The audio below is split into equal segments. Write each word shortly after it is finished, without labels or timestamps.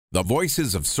The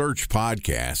Voices of Search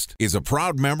podcast is a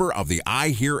proud member of the I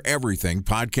Hear Everything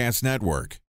podcast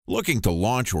network. Looking to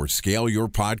launch or scale your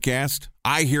podcast?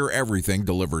 I Hear Everything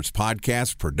delivers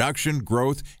podcast production,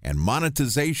 growth, and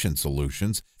monetization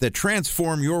solutions that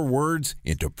transform your words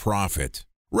into profit.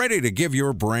 Ready to give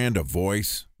your brand a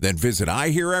voice? Then visit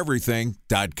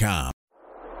iheareverything.com.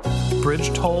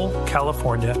 Bridge toll,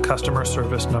 California, customer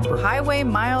service number. Highway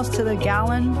miles to the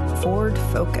gallon, Ford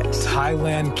Focus.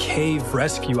 Thailand cave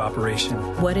rescue operation.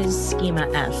 What is Schema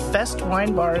F? Best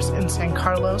wine bars in San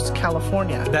Carlos,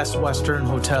 California. Best Western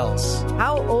hotels.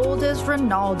 How old is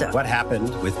Ronaldo? What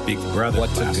happened with Big Brother?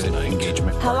 What's a good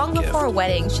engagement? How long before a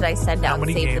wedding should I send out How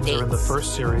many save games the are in the dates?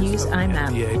 first series? Use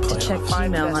IMAP to check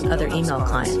email on other email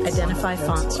clients. Identify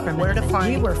fonts from Where to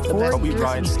find We were the 4 best-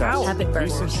 years out. Habit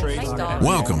burgers.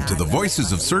 Welcome to the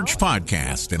Voices of Search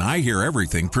podcast, and I Hear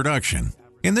Everything production.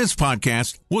 In this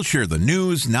podcast, we'll share the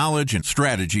news, knowledge, and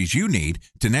strategies you need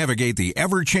to navigate the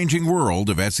ever-changing world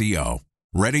of SEO.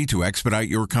 Ready to expedite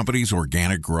your company's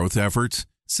organic growth efforts?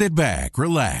 Sit back,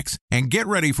 relax, and get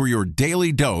ready for your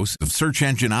daily dose of search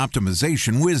engine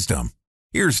optimization wisdom.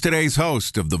 Here's today's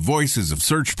host of the Voices of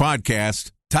Search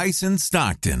podcast, Tyson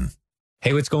Stockton.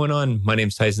 Hey, what's going on? My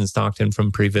name's Tyson Stockton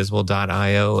from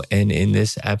Previsible.io, and in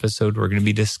this episode, we're going to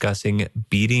be discussing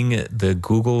beating the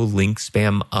Google link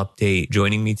spam update.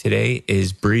 Joining me today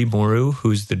is Brie, Moreau,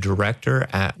 who's the director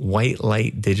at White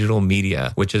Light Digital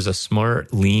Media, which is a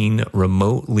smart, lean,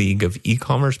 remote league of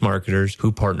e-commerce marketers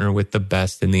who partner with the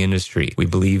best in the industry. We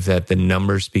believe that the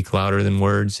numbers speak louder than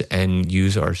words and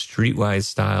use our streetwise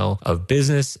style of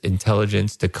business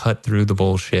intelligence to cut through the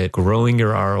bullshit, growing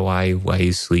your ROI while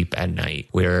you sleep at night.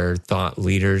 We're thought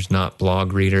leaders, not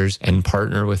blog readers, and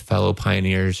partner with fellow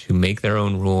pioneers who make their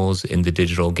own rules in the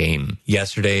digital game.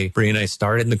 Yesterday, Brie and I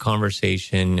started the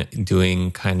conversation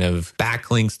doing kind of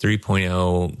backlinks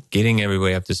 3.0, getting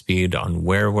everybody up to speed on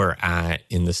where we're at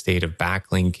in the state of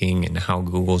backlinking and how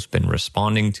Google's been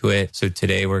responding to it. So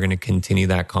today we're going to continue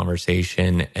that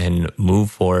conversation and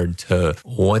move forward to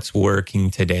what's working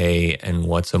today and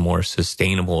what's a more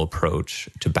sustainable approach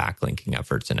to backlinking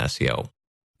efforts in SEO.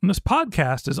 And this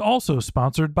podcast is also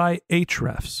sponsored by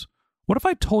Ahrefs. What if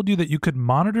I told you that you could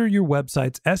monitor your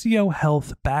website's SEO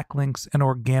health, backlinks, and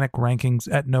organic rankings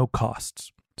at no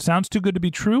costs? Sounds too good to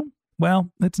be true? Well,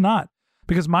 it's not,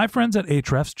 because my friends at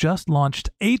Ahrefs just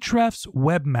launched Ahrefs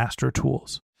Webmaster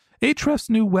Tools. Ahrefs'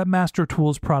 new Webmaster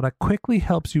Tools product quickly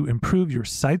helps you improve your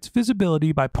site's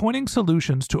visibility by pointing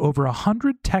solutions to over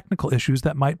 100 technical issues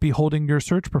that might be holding your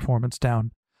search performance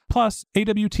down. Plus,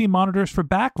 AWT monitors for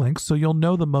backlinks so you'll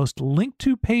know the most linked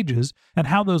to pages and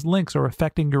how those links are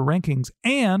affecting your rankings.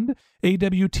 And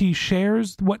AWT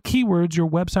shares what keywords your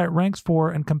website ranks for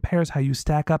and compares how you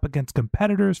stack up against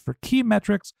competitors for key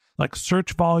metrics like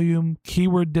search volume,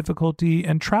 keyword difficulty,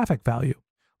 and traffic value.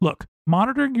 Look,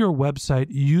 monitoring your website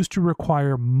used to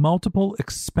require multiple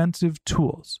expensive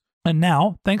tools. And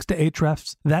now, thanks to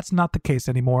Ahrefs, that's not the case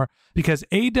anymore because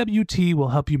AWT will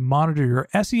help you monitor your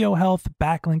SEO health,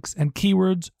 backlinks, and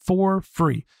keywords for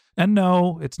free. And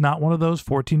no, it's not one of those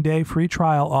 14-day free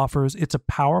trial offers. It's a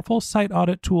powerful site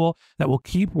audit tool that will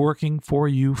keep working for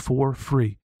you for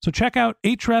free. So check out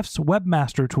Ahrefs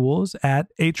Webmaster Tools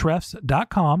at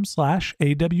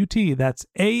ahrefs.com/AWT. That's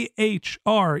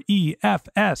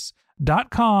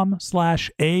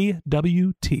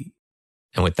ahrefs.com/AWT.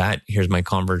 And with that, here's my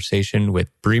conversation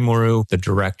with Brie Moreau, the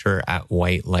director at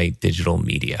White Light Digital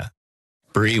Media.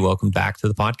 Brie, welcome back to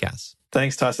the podcast.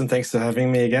 Thanks, Tyson. Thanks for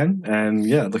having me again. And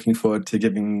yeah, looking forward to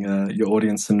giving your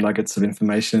audience some nuggets of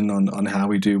information on how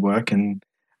we do work and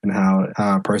how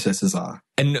our processes are.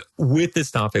 And with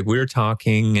this topic, we were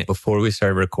talking before we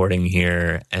started recording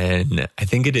here, and I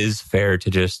think it is fair to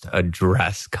just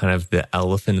address kind of the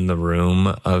elephant in the room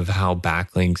of how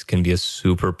backlinks can be a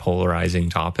super polarizing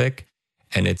topic.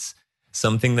 And it's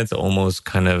something that's almost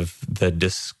kind of the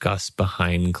discuss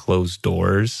behind closed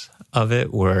doors of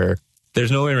it, where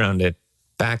there's no way around it.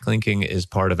 Backlinking is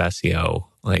part of SEO.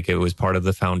 Like, it was part of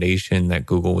the foundation that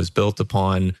Google was built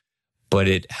upon, but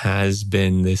it has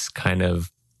been this kind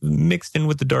of mixed in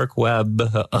with the dark web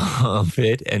of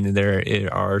it. And there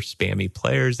are spammy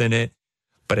players in it.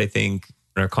 But I think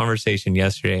in our conversation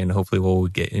yesterday, and hopefully we'll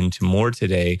get into more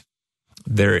today,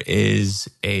 there is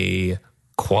a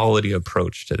quality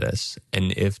approach to this.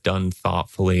 And if done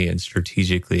thoughtfully and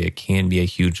strategically, it can be a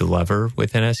huge lever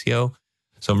within SEO.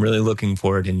 So I'm really looking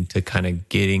forward into kind of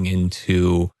getting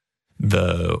into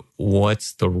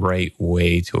what's the right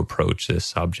way to approach this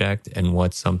subject and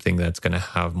what's something that's going to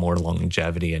have more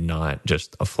longevity and not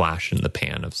just a flash in the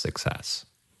pan of success.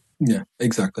 Yeah,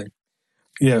 exactly.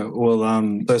 Yeah,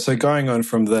 well, so going on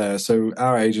from there, so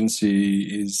our agency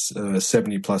is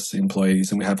 70 plus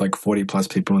employees, and we have like 40 plus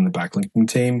people in the backlinking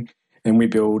team, and we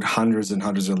build hundreds and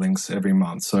hundreds of links every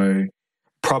month. So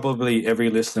probably every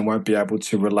listener won't be able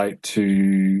to relate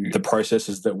to the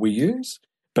processes that we use,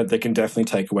 but they can definitely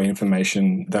take away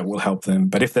information that will help them.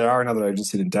 But if there are another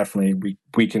agency, then definitely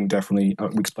we can definitely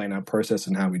explain our process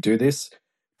and how we do this.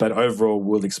 But overall,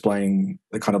 we'll explain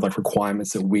the kind of like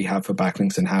requirements that we have for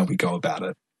backlinks and how we go about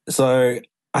it. So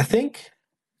I think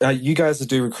you guys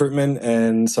do recruitment,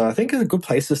 and so I think a good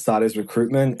place to start is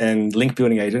recruitment and link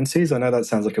building agencies. I know that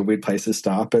sounds like a weird place to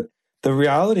start, but the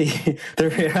reality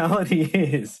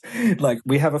is, like,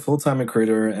 we have a full-time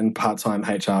recruiter and part-time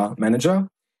HR manager,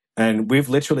 and we've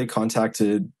literally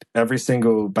contacted every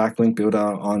single backlink builder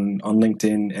on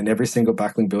LinkedIn and every single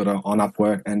backlink builder on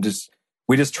Upwork, and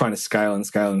we're just trying to scale and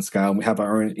scale and scale. And we have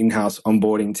our own in-house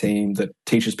onboarding team that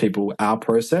teaches people our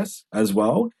process as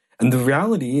well. And the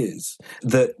reality is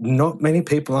that not many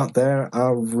people out there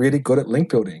are really good at link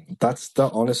building. That's the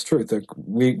honest truth.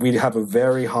 We have a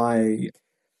very high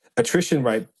attrition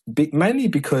rate, mainly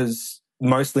because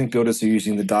most link builders are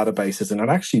using the databases and not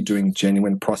actually doing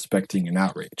genuine prospecting and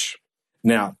outreach.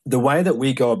 Now, the way that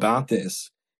we go about this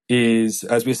is,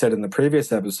 as we said in the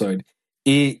previous episode,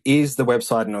 is the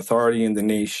website an authority in the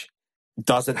niche?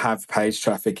 Does it have page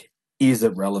traffic? Is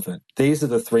it relevant? These are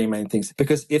the three main things.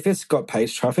 Because if it's got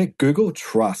page traffic, Google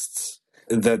trusts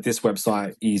that this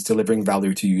website is delivering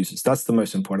value to users. That's the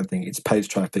most important thing. It's page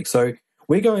traffic. So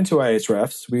we go into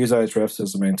Ahrefs. We use Ahrefs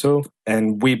as a main tool,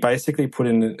 and we basically put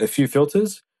in a few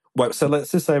filters. So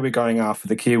let's just say we're going after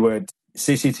the keyword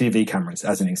CCTV cameras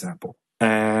as an example.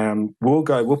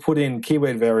 We'll put in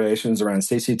keyword variations around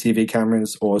CCTV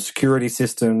cameras or security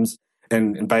systems,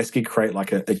 and basically create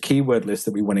like a keyword list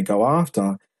that we want to go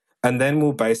after. And then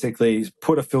we'll basically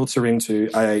put a filter into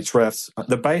Ahrefs.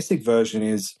 The basic version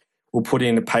is we'll put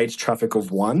in a page traffic of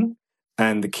 1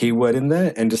 and the keyword in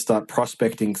there and just start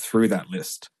prospecting through that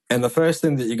list. And the first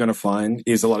thing that you're going to find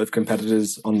is a lot of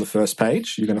competitors on the first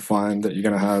page. You're going to find that you're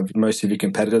going to have most of your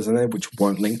competitors in there, which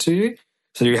won't link to you.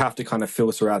 So you have to kind of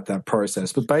filter out that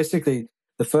process. But basically,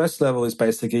 the first level is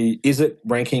basically, is it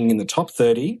ranking in the top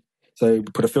 30? So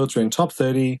put a filter in top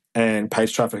 30 and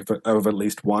page traffic of at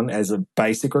least 1 as a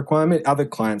basic requirement. Other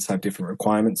clients have different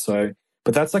requirements. But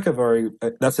that's like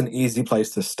that's an easy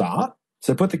place to start.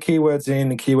 So put the keywords in,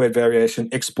 the keyword variation,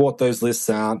 export those lists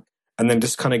out, and then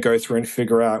just kind of go through and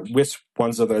figure out which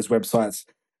ones of those websites.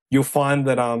 You'll find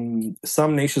that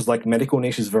some niches, like medical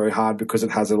niche, is very hard because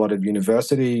it has a lot of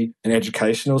university and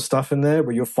educational stuff in there,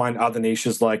 where you'll find other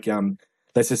niches like,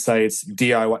 let's just say it's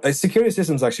DIY. Security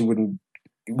systems actually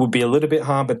would be a little bit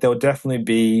hard, but there'll definitely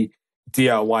be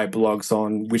DIY blogs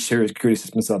on which security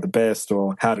systems are the best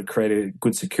or how to create a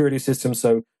good security system.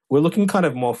 So we're looking kind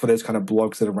of more for those kind of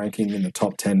blogs that are ranking in the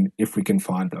top 10 if we can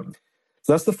find them.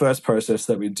 So that's the first process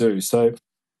that we do. So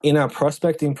in our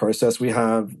prospecting process, we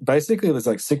have basically there's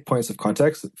like 6 points of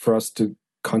contact for us to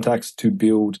contacts to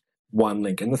build one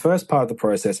link. And the first part of the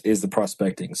process is the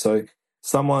prospecting. So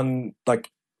someone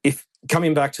if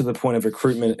coming back to the point of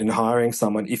recruitment and hiring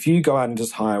someone, if you go out and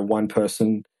just hire one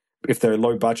person, if they're a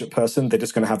low budget person, they're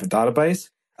just going to have a database.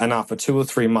 And after 2 or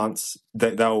 3 months,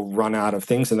 they'll run out of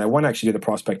things and they won't actually do the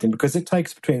prospecting because it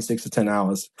takes between 6 to 10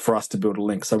 hours for us to build a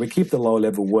link. So we keep the lower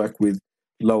level work with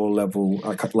lower level,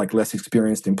 like less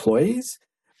experienced employees.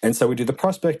 And so we do the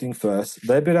prospecting first.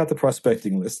 They build out the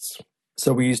prospecting lists.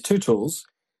 So we use 2 tools.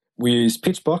 We use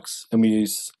Pitchbox and we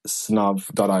use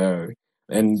snub.io.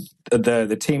 And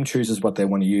the team chooses what they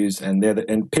want to use. And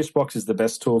Pitchbox is the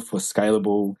best tool for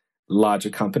scalable,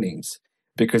 larger companies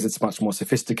because it's much more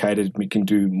sophisticated. We can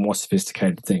do more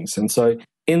sophisticated things. And so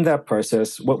in that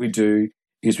process, what we do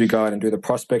is we go out and do the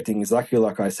prospecting exactly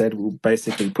like I said. We'll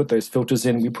basically put those filters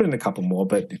in. We put in a couple more,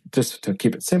 but just to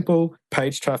keep it simple,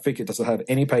 page traffic, it doesn't have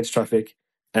any page traffic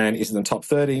and is in the top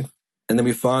 30. And then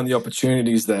we find the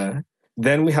opportunities there.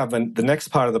 Then we have the next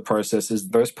part of the process is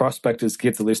those prospectors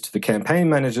give the list to the campaign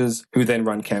managers who then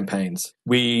run campaigns.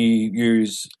 We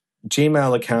use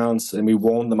Gmail accounts and we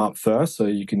warm them up first. So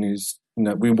you can use,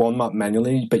 we warm them up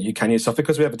manually, but you can use stuff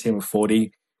because we have a team of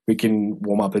 40. We can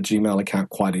warm up a Gmail account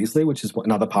quite easily, which is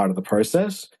another part of the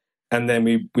process. And then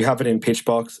we have it in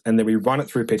Pitchbox and then we run it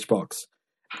through Pitchbox.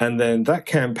 And then that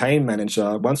campaign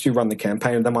manager, once we run the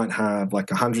campaign, they might have like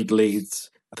 100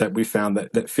 leads that we found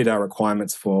that fit our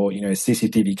requirements for,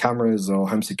 CCTV cameras or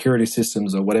home security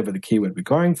systems or whatever the keyword we're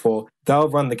going for. They'll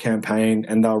run the campaign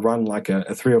and they'll run like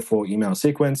a 3 or 4 email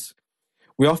sequence.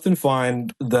 We often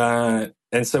find that,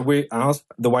 and so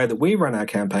the way that we run our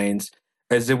campaigns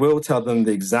is it will tell them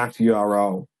the exact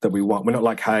URL that we want. We're not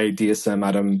like, hey, dear Sir,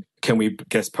 Madam, can we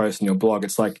guest post on your blog?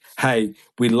 It's like, hey,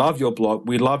 we love your blog,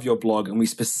 and we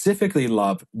specifically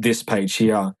love this page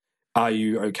here. Are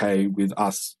you okay with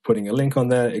us putting a link on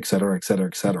there, et cetera, et cetera,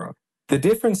 et cetera? The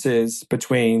difference is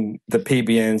between the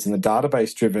PBNs and the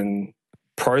database-driven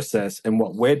process and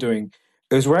what we're doing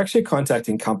is we're actually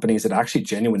contacting companies that are actually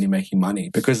genuinely making money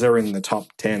because they're in the top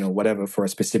 10 or whatever for a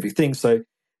specific thing. So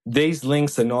these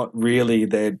links are not really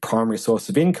their primary source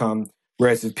of income,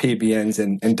 whereas with PBNs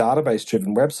and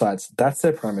database-driven websites, that's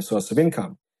their primary source of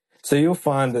income. So you'll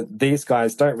find that these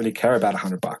guys don't really care about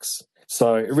 $100.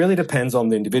 So it really depends on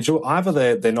the individual.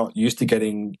 Either they're not used to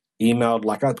getting emailed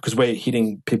like us because we're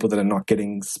hitting people that are not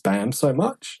getting spam so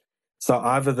much. So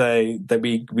either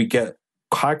we get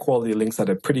high quality links at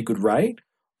a pretty good rate,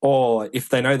 or if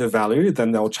they know the value,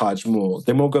 then they'll charge more.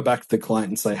 Then we'll go back to the client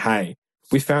and say, hey,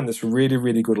 we found this really,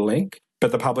 really good link,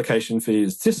 but the publication fee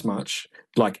is this much.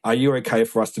 Like, are you okay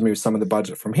for us to move some of the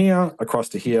budget from here across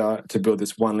to here to build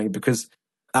this one link? Because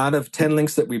out of 10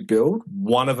 links that we build,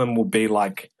 one of them will be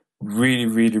like really,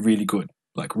 really, really good.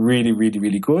 Like really, really,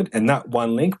 really good. And that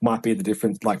one link might be the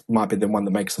difference, like might be the one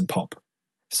that makes them pop.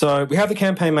 So we have the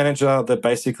campaign manager that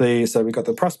basically, so we've got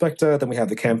the prospector, then we have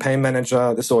the campaign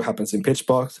manager. This all happens in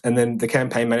Pitchbox. And then the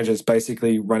campaign manager is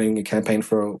basically running a campaign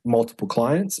for multiple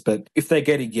clients. But if they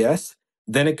get a yes,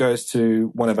 then it goes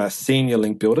to one of our senior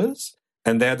link builders,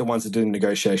 and they're the ones that do the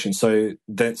negotiation. So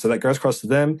that goes across to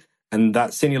them, and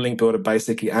that senior link builder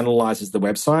basically analyzes the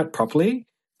website properly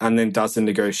and then does the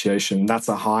negotiation. That's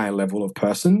a higher level of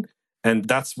person. And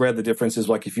that's where the difference is.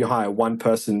 Like if you hire one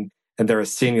person and they're a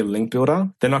senior link builder,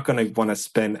 they're not going to want to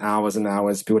spend hours and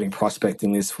hours building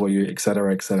prospecting lists for you, et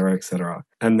cetera, et cetera, et cetera.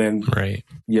 And then, right.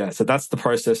 Yeah, so that's the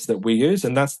process that we use.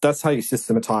 And that's how you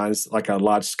systematize like a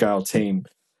large scale team.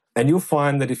 And you'll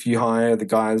find that if you hire the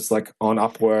guys like on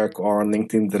Upwork or on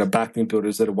LinkedIn that are backlink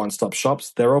builders that are one-stop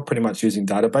shops, they're all pretty much using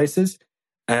databases.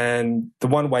 And the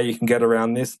one way you can get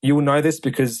around this, you will know this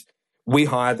because we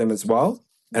hire them as well.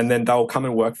 And then they'll come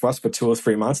and work for us for 2 or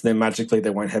 3 months. And then magically they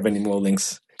won't have any more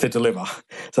links to deliver.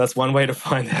 So that's one way to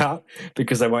find out,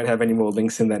 because they won't have any more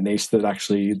links in that niche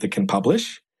that can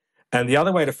publish. And the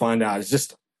other way to find out is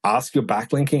just ask your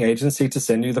backlinking agency to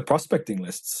send you the prospecting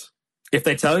lists. If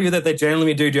they tell you that they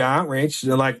generally do outreach,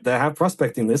 they're like, they have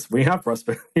prospecting lists. We have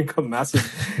prospecting. We've got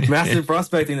massive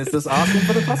prospecting lists. Just ask them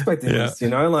for the prospecting list,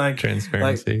 like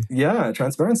transparency.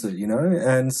 Transparency,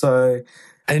 And so,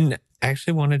 and I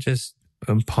actually want to just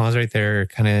pause right there,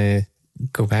 kind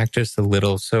of go back just a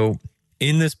little. So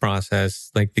in this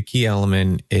process, like the key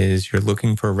element is you're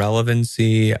looking for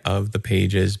relevancy of the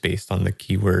pages based on the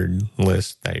keyword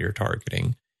list that you're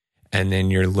targeting. And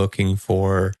then you're looking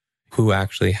for who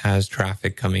actually has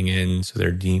traffic coming in, so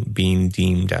they're being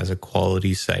deemed as a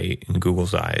quality site in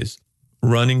Google's eyes.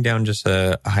 Running down just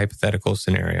a hypothetical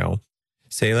scenario,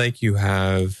 say like you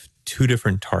have 2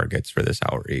 different targets for this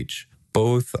outreach.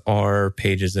 Both are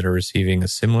pages that are receiving a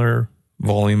similar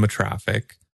volume of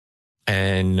traffic,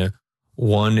 and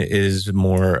one is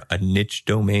more a niche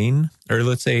domain, or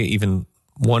let's say even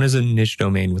one is a niche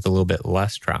domain with a little bit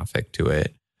less traffic to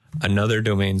it. Another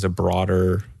domain's a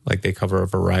broader, like they cover a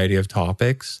variety of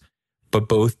topics, but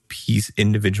both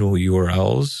individual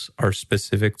URLs are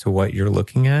specific to what you're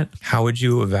looking at. How would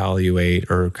you evaluate,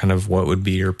 or kind of what would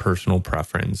be your personal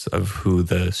preference of who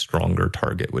the stronger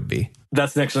target would be?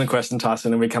 That's an excellent question,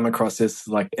 Tyson, and we come across this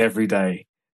like every day.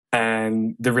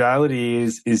 And the reality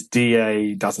is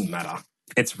DA doesn't matter.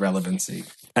 It's relevancy.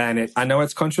 And I know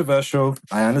it's controversial.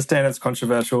 I understand it's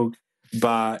controversial.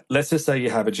 But let's just say you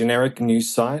have a generic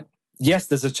news site. Yes,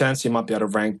 there's a chance you might be able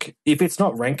to rank. If it's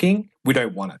not ranking, we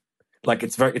don't want it. Like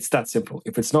it's that simple.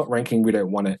 If it's not ranking, we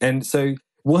don't want it. And so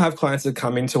we'll have clients that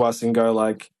come into us and go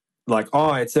like,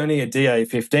 oh, it's only a DA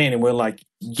 15. And we're like,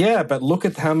 yeah, but look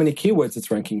at how many keywords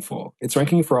it's ranking for. It's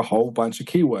ranking for a whole bunch of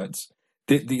keywords.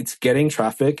 It's getting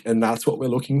traffic, and that's what we're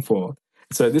looking for.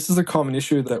 So this is a common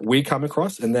issue that we come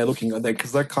across, and they're looking at that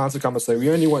because their clients will come and say, we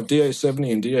only want DA 70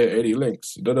 and DA 80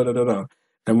 links,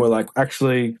 And we're like,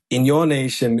 actually, in your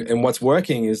niche and what's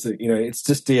working is that, it's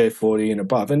just DA 40 and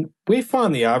above. And we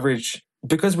find the average,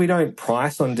 because we don't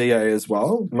price on DA as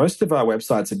well, most of our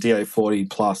websites are DA 40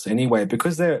 plus anyway,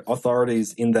 because they're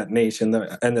authorities in that niche and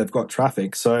they've got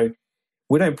traffic. So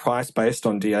we don't price based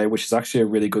on DA, which is actually a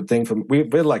really good thing.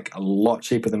 We're like a lot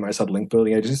cheaper than most other link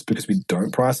building agencies because we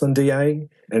don't price on DA.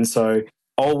 And so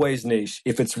always niche.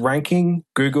 If it's ranking,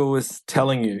 Google is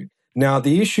telling you. Now,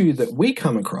 the issue that we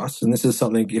come across, and this is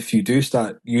something if you do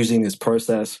start using this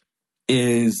process,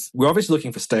 is we're obviously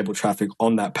looking for stable traffic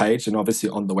on that page and obviously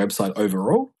on the website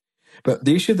overall. But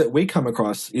the issue that we come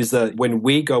across is that when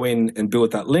we go in and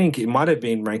build that link, it might have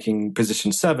been ranking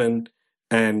position 7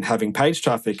 and having page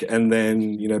traffic. And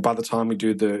then, by the time we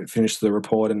finish the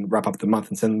report and wrap up the month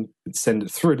and send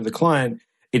it through to the client,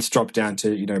 it's dropped down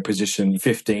to, position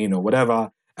 15 or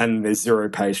whatever. And there's 0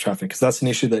 page traffic. Because that's an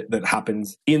issue that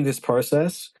happens in this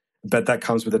process. But that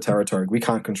comes with the territory. We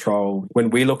can't control when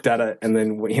we looked at it, and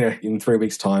then in 3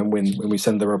 weeks' time, when we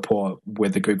send the report,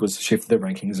 whether Google's shift the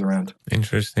rankings around.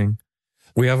 Interesting.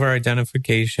 We have our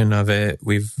identification of it.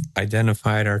 We've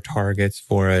identified our targets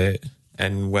for it,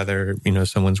 and whether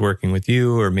someone's working with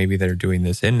you or maybe they're doing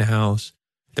this in-house,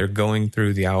 they're going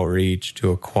through the outreach to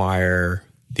acquire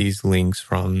these links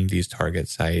from these target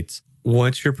sites.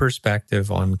 What's your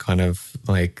perspective on kind of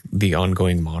like the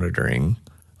ongoing monitoring?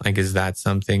 Like, is that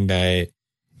something that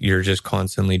you're just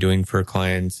constantly doing for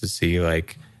clients to see,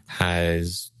 like,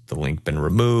 has the link been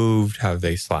removed? Have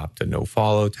they slapped a no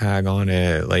follow tag on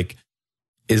it? Like,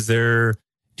 do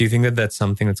you think that that's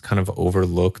something that's kind of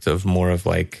overlooked of more of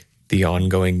like the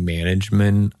ongoing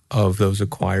management of those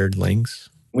acquired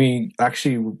links? We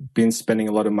actually been spending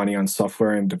a lot of money on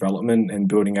software and development and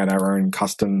building out our own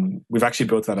custom. We've actually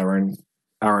built out our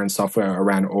own software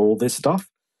around all this stuff.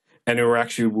 And we're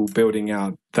actually building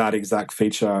out that exact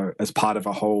feature as part of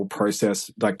a whole process,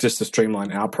 like just to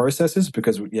streamline our processes,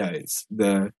 because, it's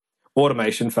the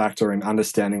automation factor and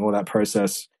understanding all that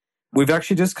process. We've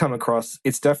actually just come across,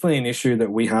 it's definitely an issue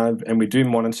that we have, and we do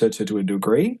monitor to a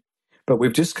degree, but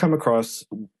we've just come across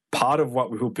part of what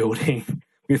we were building.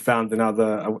 We found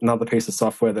another piece of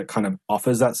software that kind of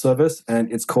offers that service, and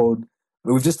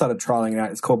we've just started trialing it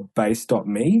out. It's called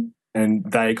base.me. And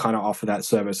they kind of offer that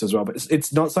service as well. But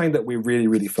it's not something that we really,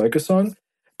 really focus on.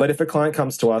 But if a client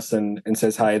comes to us and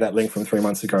says, hey, that link from 3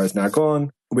 months ago is now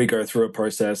gone, we go through a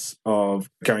process of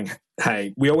going,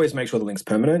 hey, we always make sure the link's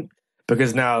permanent,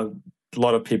 because now a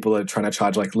lot of people are trying to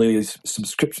charge like lease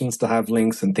subscriptions to have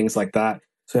links and things like that.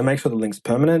 So we make sure the link's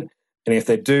permanent. And if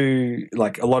they do,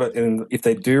 if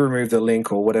they do remove the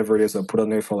link or whatever it is, or put a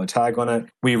no follow tag on it,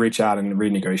 we reach out and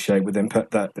renegotiate with them,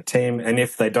 the team. And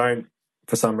if they don't,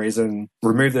 for some reason,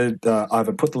 remove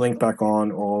either put the link back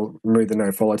on or remove the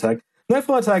no follow tag. No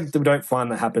follow tag, we don't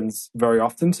find that happens very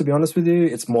often, to be honest with you.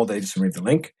 It's more they just remove the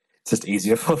link. It's just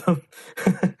easier for them.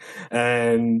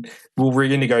 And we'll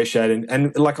renegotiate.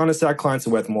 And like, honestly, our clients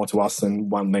are worth more to us than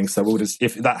one link. So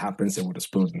if that happens, then we'll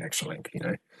just build an extra link.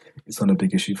 It's not a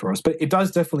big issue for us. But it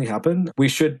does definitely happen. We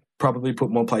should probably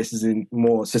put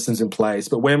more systems in place,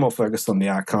 but we're more focused on the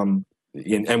outcome.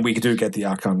 And we do get the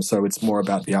outcomes, so it's more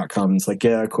about the outcomes. Like,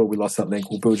 yeah, cool, we lost that link,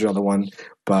 we'll build you another one,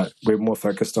 but we're more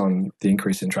focused on the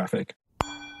increase in traffic.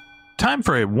 Time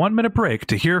for a 1-minute break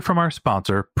to hear from our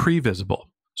sponsor, Previsible.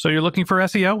 So you're looking for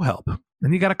SEO help,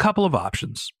 and you got a couple of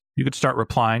options. You could start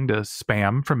replying to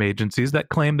spam from agencies that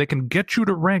claim they can get you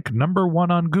to rank number 1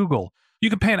 on Google. You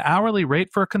can pay an hourly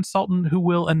rate for a consultant who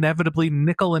will inevitably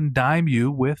nickel and dime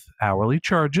you with hourly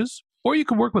charges. Or you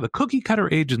can work with a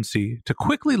cookie-cutter agency to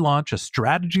quickly launch a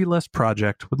strategy-less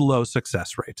project with low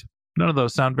success rate. None of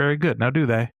those sound very good, now do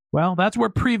they? Well, that's where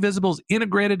Previsible's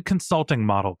integrated consulting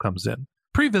model comes in.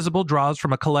 Previsible draws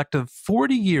from a collective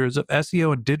 40 years of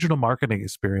SEO and digital marketing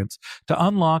experience to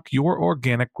unlock your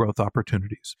organic growth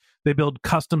opportunities. They build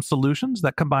custom solutions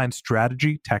that combine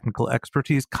strategy, technical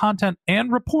expertise, content,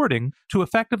 and reporting to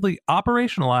effectively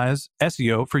operationalize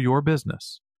SEO for your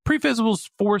business. Previsible's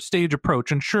 4-stage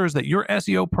approach ensures that your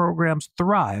SEO programs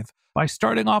thrive by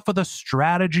starting off with a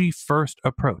strategy-first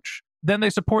approach. Then they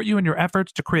support you in your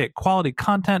efforts to create quality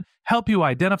content, help you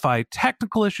identify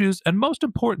technical issues, and most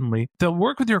importantly, they'll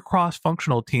work with your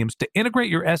cross-functional teams to integrate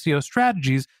your SEO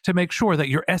strategies to make sure that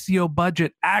your SEO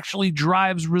budget actually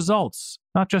drives results,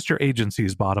 not just your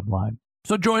agency's bottom line.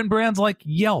 So join brands like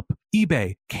Yelp,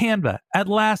 eBay, Canva,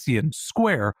 Atlassian,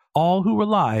 Square, all who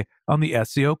rely on the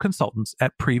SEO consultants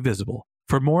at Previsible.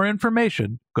 For more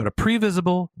information, go to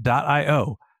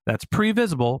previsible.io. That's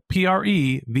Previsible,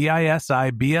 Previsible.io.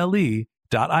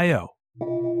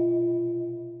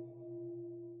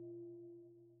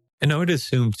 And I would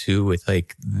assume too, with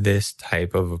like this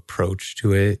type of approach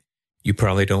to it, you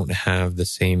probably don't have the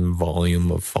same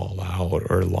volume of fallout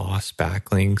or lost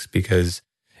backlinks, because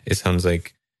it sounds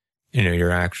like, you're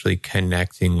actually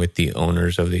connecting with the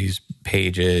owners of these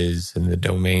pages and the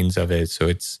domains of it.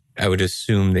 So I would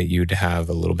assume that you'd have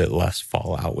a little bit less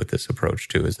fallout with this approach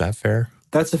too. Is that fair?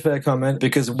 That's a fair comment,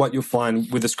 because what you'll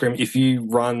find with the scrim, if you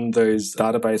run those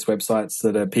database websites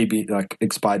that are PB, like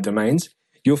expired domains,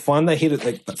 you'll find they hit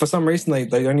it. For some reason,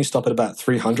 they only stop at about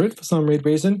 300 for some weird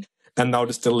reason. And they'll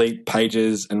just delete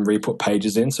pages and re-put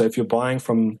pages in. So if you're buying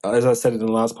from, as I said in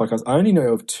the last podcast, I only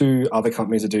know of 2 other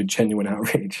companies that do genuine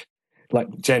outreach. like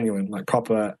genuine, like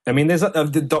proper. I mean,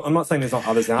 I'm not saying there's not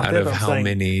others out Out there. of but I'm how saying,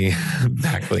 many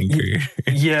backlink?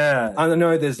 yeah, I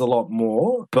know there's a lot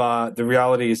more, but the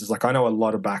reality is like I know a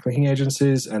lot of backlinking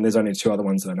agencies, and there's only 2 other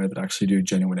ones that I know that actually do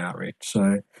genuine outreach.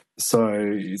 So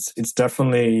it's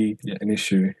definitely an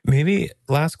issue. Maybe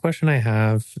last question I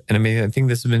have, and I think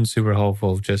this has been super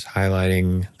helpful, just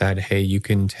highlighting that, hey, you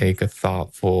can take a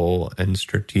thoughtful and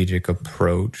strategic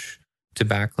approach to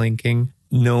backlinking.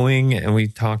 Knowing, and we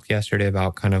talked yesterday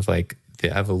about kind of like the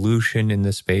evolution in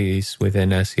the space within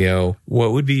SEO,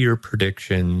 what would be your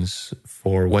predictions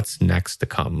for what's next to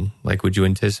come? Like, would you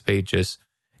anticipate just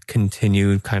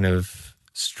continued kind of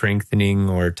strengthening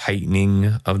or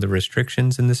tightening of the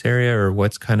restrictions in this area, or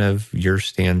what's kind of your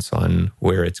stance on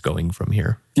where it's going from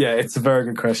here? Yeah, it's a very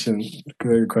good question.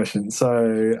 Very good question.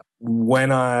 So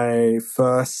when I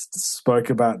first spoke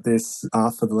about this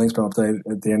after the Links update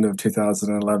at the end of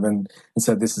 2011 and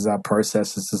said, this is our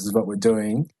process, this is what we're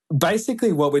doing.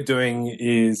 Basically, what we're doing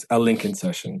is a link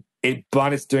insertion.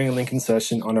 But it's doing a link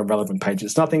insertion on a relevant page.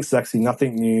 It's nothing sexy,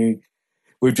 nothing new.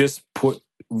 We've just put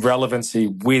relevancy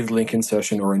with link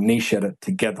insertion or a niche edit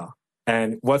together.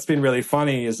 And what's been really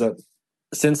funny is that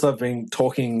since I've been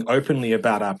talking openly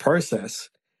about our process,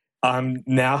 I'm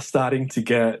now starting to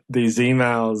get these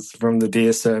emails from the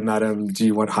dear sir, madam, do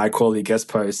you want high quality guest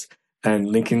posts and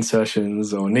link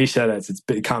insertions or niche edits?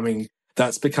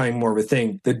 That's becoming more of a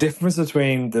thing. The difference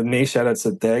between the niche edits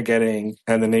that they're getting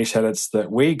and the niche edits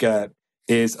that we get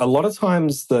is a lot of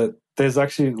times that there's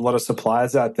actually a lot of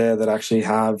suppliers out there that actually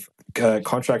have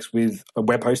contracts with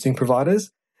web hosting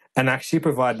providers and actually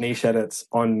provide niche edits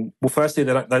on, well, firstly,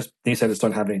 those niche edits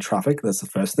don't have any traffic. That's the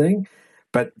first thing.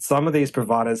 But some of these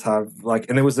providers have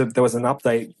and there was an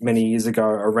update many years ago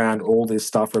around all this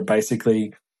stuff where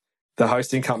basically the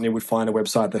hosting company would find a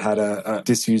website that had a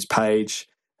disused page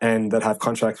and that have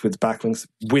contracts with backlinks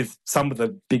with some of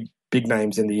the big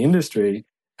names in the industry.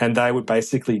 And they would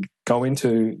basically go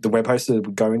into the web hoster,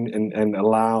 would go in and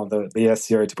allow the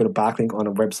SEO to put a backlink on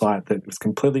a website that was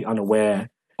completely unaware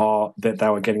that they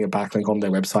were getting a backlink on their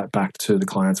website back to the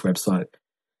client's website.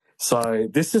 So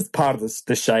this is part of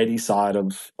the shady side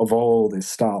of all this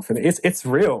stuff. And it's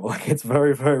real. Like, it's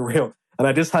very, very real. And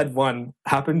I just had one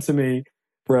happen to me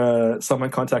where someone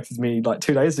contacted me like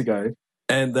 2 days ago,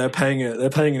 and they're paying an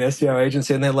SEO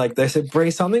agency, and they said,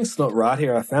 Brie, something's not right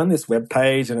here. I found this web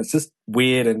page and it's just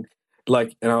weird. And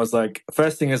I was like,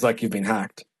 first thing is like, you've been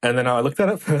hacked. And then I looked at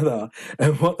it further,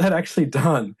 and what they'd actually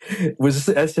done was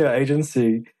this SEO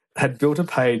agency had built a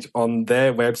page on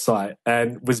their website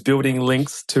and was building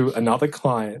links to another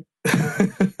client.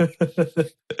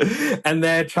 And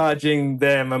they're charging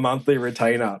them a monthly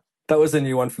retainer. That was a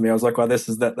new one for me. I was like, well,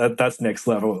 that's next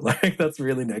level. Like, that's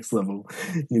really next level,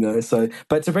 So,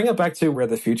 but to bring it back to where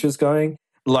the future's going,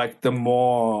 like, the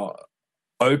more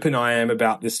open I am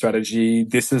about this strategy,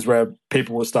 this is where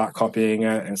people will start copying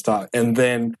it and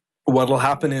then what will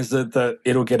happen is that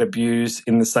it'll get abused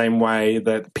in the same way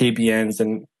that PBNs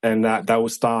and that they will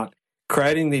start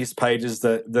creating these pages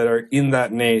that are in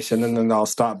that niche, and then they'll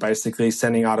start basically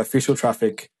sending artificial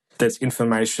traffic that's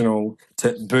informational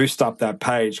to boost up that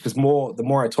page. Because the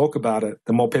more I talk about it,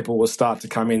 the more people will start to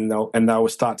come in and they will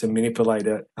start to manipulate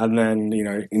it. And then,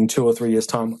 in 2 or 3 years'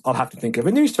 time, I'll have to think of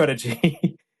a new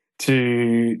strategy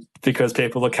because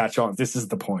people will catch on. This is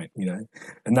the point,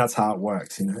 and that's how it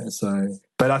works, So,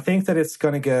 but I think that it's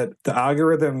going to the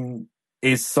algorithm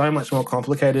is so much more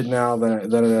complicated now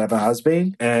than it ever has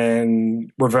been.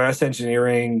 And reverse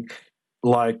engineering,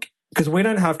 because we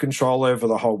don't have control over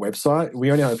the whole website.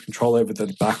 We only have control over the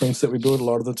backlinks that we build a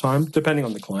lot of the time, depending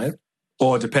on the client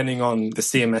or depending on the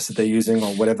CMS that they're using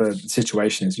or whatever the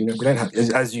situation is. We don't have,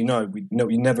 as we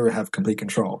never have complete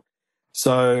control.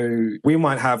 So we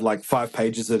might have 5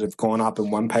 pages that have gone up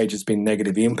and 1 page has been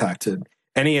negatively impacted.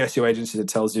 Any SEO agency that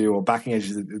tells you, or backing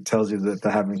agency that tells you that they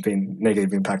haven't been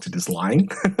negatively impacted is lying.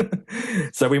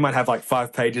 So we might have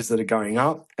 5 pages that are going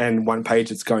up and 1 page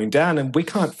that's going down, and we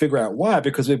can't figure out why,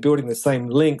 because we're building the same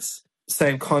links,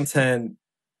 same content.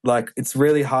 It's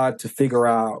really hard to figure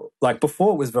out.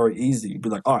 Before it was very easy. You'd be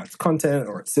like, oh, it's content,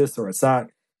 or it's this, or it's that.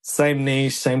 Same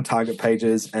niche, same target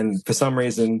pages, and for some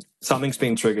reason, something's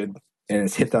been triggered and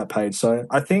it's hit that page. So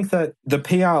I think that the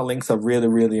PR links are really,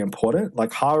 really important.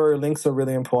 Haro links are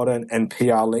really important, and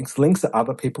PR links that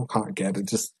other people can't get, are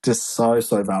just so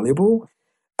valuable.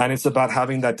 And it's about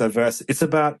having that diverse. It's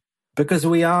about, because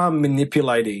we are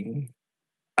manipulating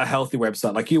a healthy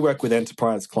website. You work with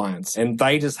enterprise clients, and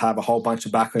they just have a whole bunch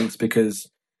of backlinks because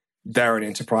they're an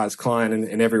enterprise client,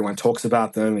 and everyone talks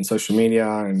about them in social media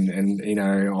and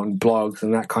on blogs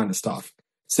and that kind of stuff.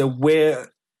 So we're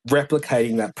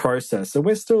replicating that process. So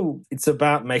it's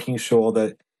about making sure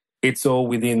that it's all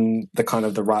within the kind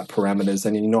of the right parameters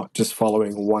and you're not just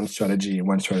following one strategy and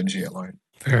one strategy alone.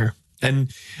 Fair.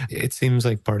 And it seems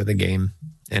like part of the game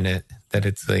in it, that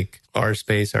it's like our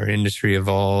space, our industry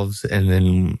evolves, and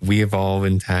then we evolve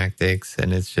in tactics,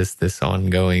 and it's just this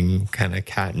ongoing kind of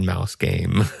cat and mouse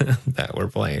game that we're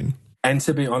playing. And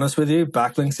to be honest with you,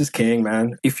 backlinks is king,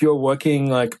 man. If you're working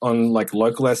like on like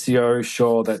local SEO,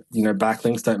 sure that,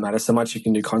 backlinks don't matter so much. You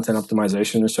can do content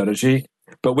optimization and strategy,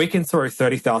 but we can throw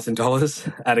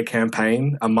 $30,000 at a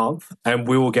campaign a month and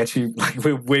we will get you, like,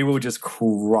 we will just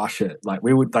crush it. Like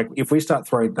if we start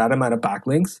throwing that amount of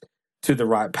backlinks to the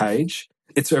right page,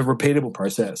 it's a repeatable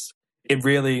process. It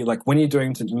really, like when you're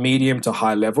doing to medium to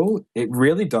high level, it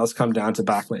really does come down to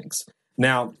backlinks.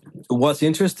 Now, what's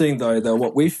interesting though,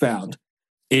 what we found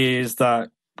is that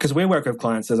because we work with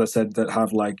clients, as I said, that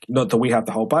have like, not that we have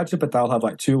the whole budget, but they'll have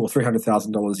like $200,000 or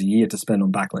 $300,000 a year to spend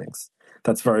on backlinks.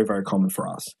 That's very, very common for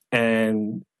us.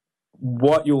 And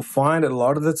what you'll find a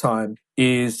lot of the time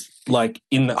is like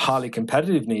in the highly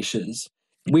competitive niches,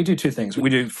 we do two things. We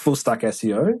do full stack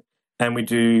SEO and we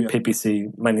do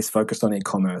PPC, mainly focused on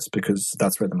e-commerce because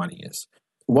that's where the money is.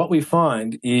 What we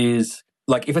find is,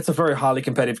 like if it's a very highly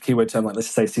competitive keyword term, like let's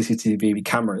say CCTV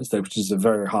cameras, which is a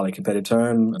very highly competitive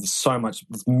term,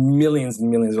 there's millions and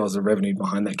millions of dollars of revenue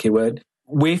behind that keyword.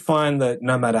 We find that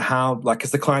no matter how, like,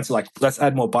 because the clients are like, let's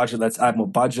add more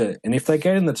budget. And if they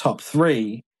get in the top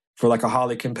 3 for like a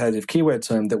highly competitive keyword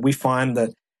term, that we find that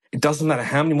it doesn't matter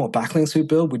how many more backlinks we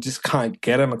build, we just can't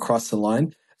get them across the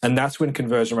line. And that's when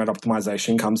conversion rate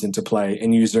optimization comes into play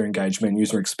and user engagement,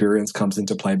 user experience comes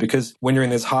into play. Because when you're in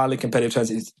this highly competitive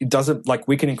terms, it doesn't, like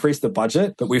we can increase the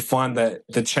budget, but we find that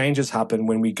the changes happen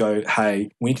when we go, hey,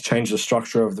 we need to change the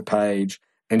structure of the page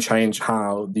and change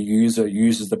how the user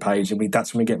uses the page. And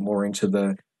that's when we get more into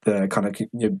the kind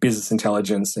of business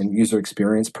intelligence and user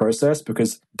experience process,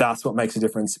 because that's what makes a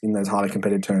difference in those highly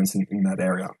competitive terms in that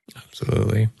area.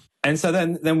 Absolutely. And so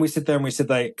then we sit there and we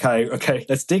said, okay,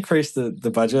 let's decrease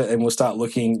the budget and we'll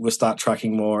start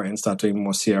tracking more and start doing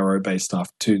more CRO-based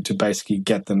stuff to basically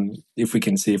get them, if we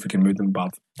can move them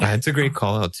above. That's a great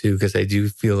call out too, because I do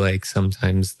feel like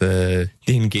sometimes the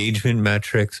engagement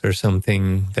metrics are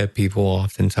something that people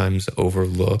oftentimes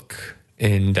overlook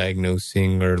in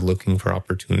diagnosing or looking for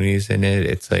opportutunities in it.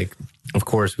 It's like, of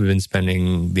course, we've been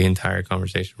spending the entire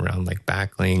conversation around like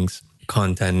backlinks,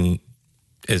 content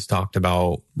is talked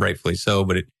about, rightfully so,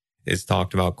 but it is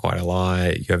talked about quite a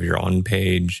lot. You have your on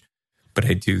page, but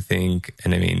I do think,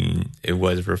 and I mean, it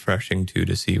was refreshing too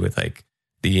to see with like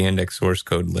the Yandex source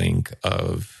code link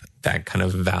of that kind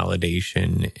of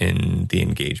validation in the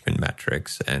engagement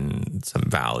metrics and some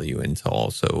value into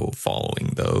also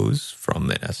following those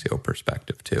from an SEO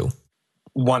perspective too.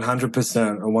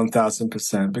 100% or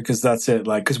 1000%, because that's it.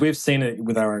 Like, because we've seen it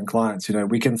with our own clients,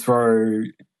 we can throw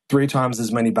 3 times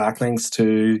as many backlinks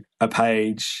to a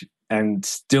page and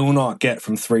still not get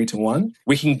from 3 to 1.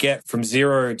 We can get from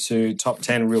 0 to top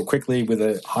 10 real quickly with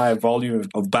a higher volume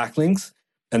of backlinks.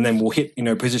 And then we'll hit,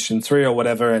 position 3 or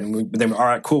whatever. And then, all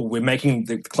right, cool.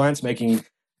 The client's making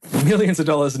millions of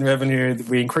dollars in revenue.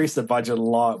 We increase the budget a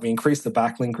lot. We increase the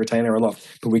backlink retainer a lot,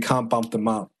 but we can't bump them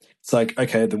up. It's like,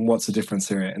 okay, then what's the difference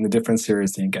here? And the difference here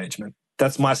is the engagement.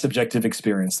 That's my subjective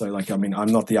experience. So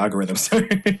I'm not the algorithm. So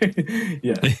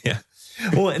yeah. Yeah.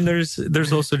 Well, and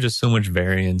there's also just so much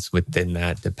variance within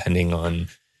that depending on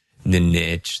the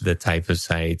niche, the type of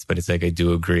sites. But it's like, I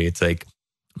do agree. It's like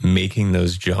making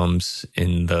those jumps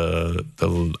in the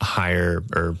higher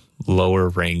or lower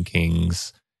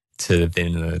rankings to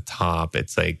then the top.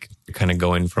 It's like kind of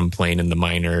going from playing in the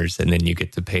minors and then you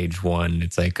get to page 1.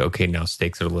 It's like, okay, now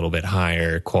stakes are a little bit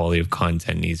higher. Quality of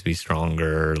content needs to be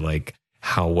stronger. Like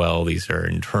how well these are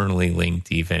internally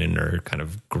linked even or kind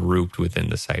of grouped within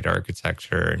the site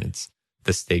architecture. And it's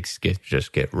the stakes get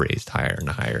raised higher and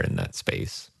higher in that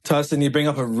space. Tyson, you bring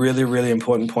up a really, really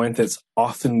important point that's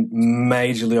often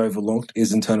majorly overlooked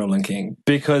is internal linking,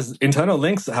 because internal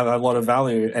links have a lot of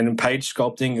value and page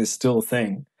sculpting is still a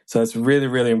thing. So it's really,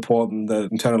 really important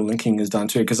that internal linking is done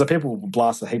too, because the people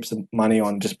blast heaps of money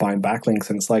on just buying backlinks.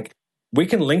 And it's like, we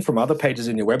can link from other pages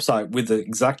in your website with the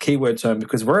exact keyword term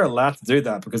because we're allowed to do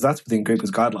that because that's within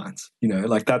Google's guidelines.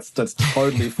 That's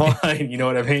totally fine. You know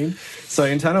what I mean? So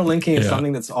internal linking is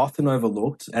something that's often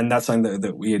overlooked, and that's something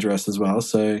that we address as well.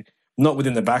 So not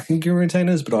within the backlinking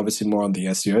retainers, but obviously more on the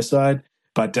SEO side.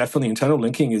 But definitely internal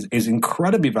linking is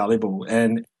incredibly valuable.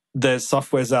 And there's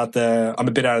softwares out there.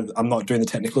 I'm not doing the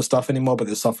technical stuff anymore, but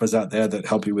there's softwares out there that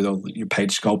help you with all your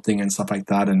page sculpting and stuff like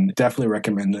that. And definitely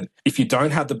recommend it. If you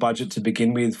don't have the budget to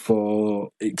begin with for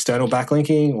external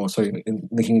backlinking or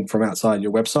linking from outside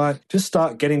your website, just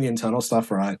start getting the internal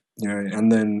stuff right,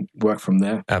 and then work from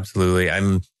there. Absolutely.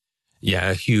 I'm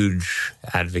a huge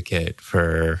advocate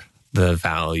for the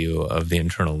value of the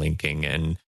internal linking.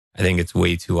 And I think it's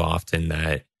way too often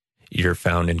that you're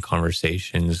found in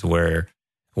conversations where,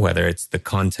 whether it's the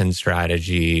content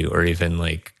strategy or even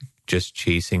like just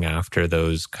chasing after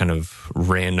those kind of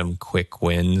random quick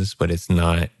wins, but it's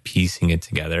not piecing it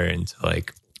together into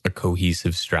like a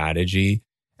cohesive strategy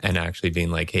and actually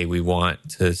being like, hey, we want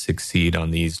to succeed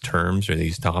on these terms or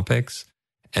these topics.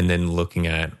 And then looking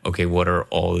at, okay, what are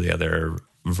all the other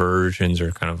versions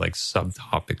or kind of like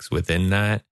subtopics within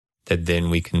that then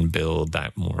we can build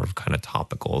that more of kind of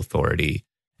topical authority.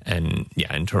 And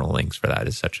internal links for that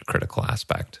is such a critical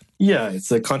aspect. Yeah, it's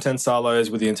the content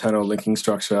silos with the internal linking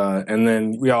structure. And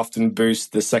then we often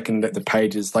boost the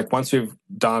pages. Like once we've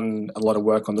done a lot of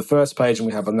work on the first page and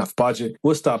we have enough budget,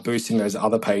 we'll start boosting those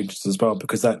other pages as well,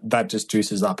 because that just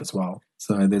juices up as well.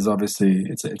 So there's obviously,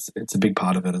 it's a big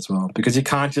part of it as well, because you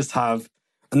can't just have,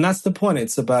 and that's the point.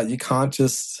 It's about, you can't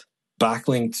just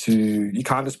you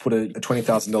can't just put a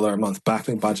 $20,000 a month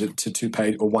backlink budget to 2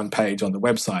 page or 1 page on the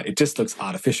website. It just looks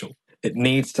artificial. It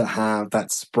needs to have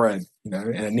that spread,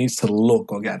 and it needs to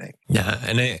look organic. Yeah,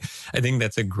 and I think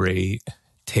that's a great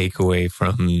takeaway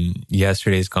from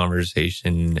yesterday's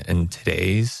conversation and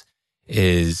today's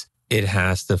is it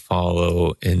has to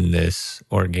follow in this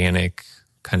organic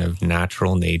kind of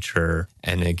natural nature.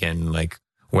 And again, like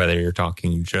whether you're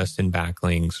talking just in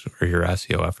backlinks or your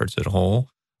SEO efforts at whole,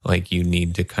 like you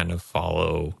need to kind of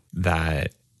follow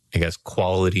that, I guess,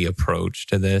 quality approach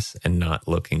to this and not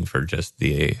looking for just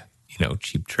the,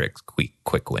 cheap tricks,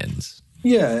 quick wins.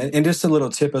 Yeah, and just a little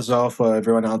tip as well for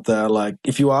everyone out there, like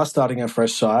if you are starting a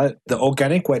fresh site, the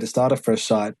organic way to start a fresh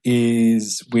site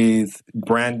is with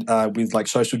with like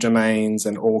social domains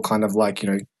and all kind of like,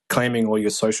 claiming all your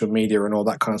social media and all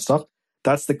that kind of stuff.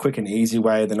 That's the quick and easy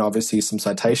way. Then obviously some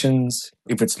citations,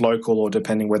 if it's local or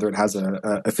depending whether it has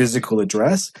a physical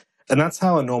address. And that's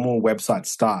how a normal website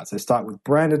starts. They start with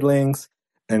branded links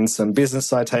and some business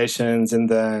citations in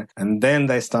there. And then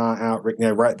they start out,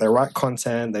 they write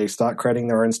content, they start creating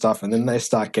their own stuff, and then they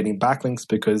start getting backlinks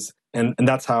because, and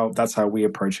that's how we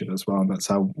approach it as well. That's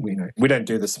how we don't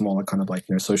do the smaller kind of like,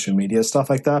 social media stuff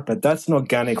like that, but that's an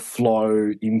organic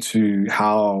flow into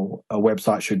how a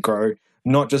website should grow.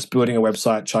 Not just building a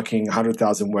website, chucking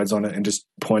 100,000 words on it and just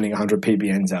pointing 100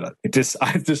 PBNs at it. It just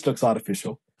looks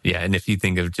artificial. Yeah, and if you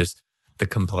think of just the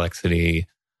complexity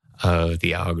of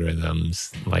the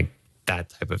algorithms, like that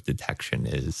type of detection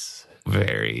is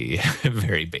very,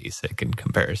 very basic in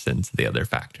comparison to the other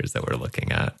factors that we're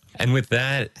looking at. And with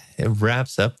that, it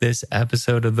wraps up this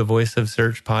episode of the Voice of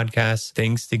Search podcast.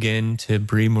 Thanks again to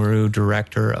Brie, Moreau,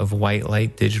 Director of White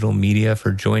Light Digital Media,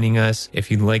 for joining us.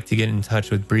 If you'd like to get in touch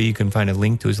with Brie, you can find a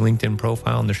link to his LinkedIn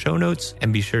profile in the show notes,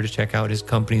 and be sure to check out his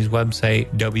company's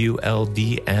website,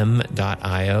 wldm.io.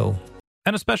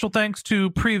 And a special thanks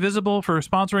to Previsible for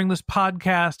sponsoring this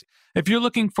podcast. If you're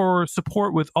looking for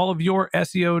support with all of your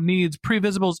SEO needs,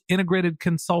 Previsible's integrated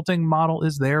consulting model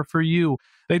is there for you.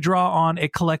 They draw on a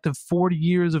collective 40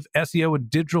 years of SEO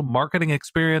and digital marketing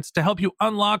experience to help you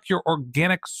unlock your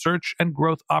organic search and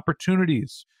growth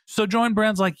opportunities. So join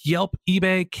brands like Yelp,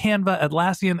 eBay, Canva,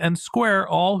 Atlassian, and Square,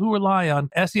 all who rely on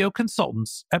SEO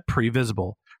consultants at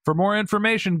Previsible. For more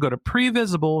information, go to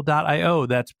previsible.io.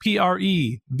 That's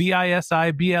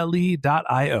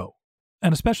previsible.io.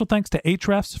 And a special thanks to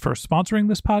Ahrefs for sponsoring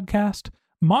this podcast.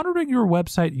 Monitoring your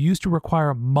website used to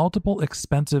require multiple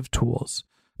expensive tools,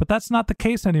 but that's not the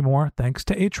case anymore thanks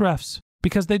to Ahrefs,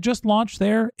 because they just launched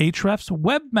their Ahrefs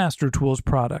Webmaster Tools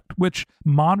product, which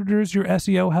monitors your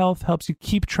SEO health, helps you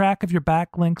keep track of your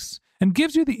backlinks, and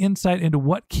gives you the insight into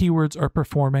what keywords are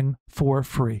performing for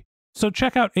free. So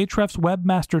check out Ahrefs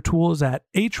Webmaster Tools at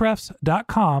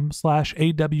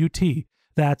ahrefs.com/AWT.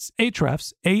 That's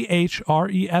Ahrefs,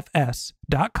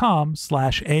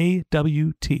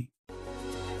 AHREFS.com/AWT.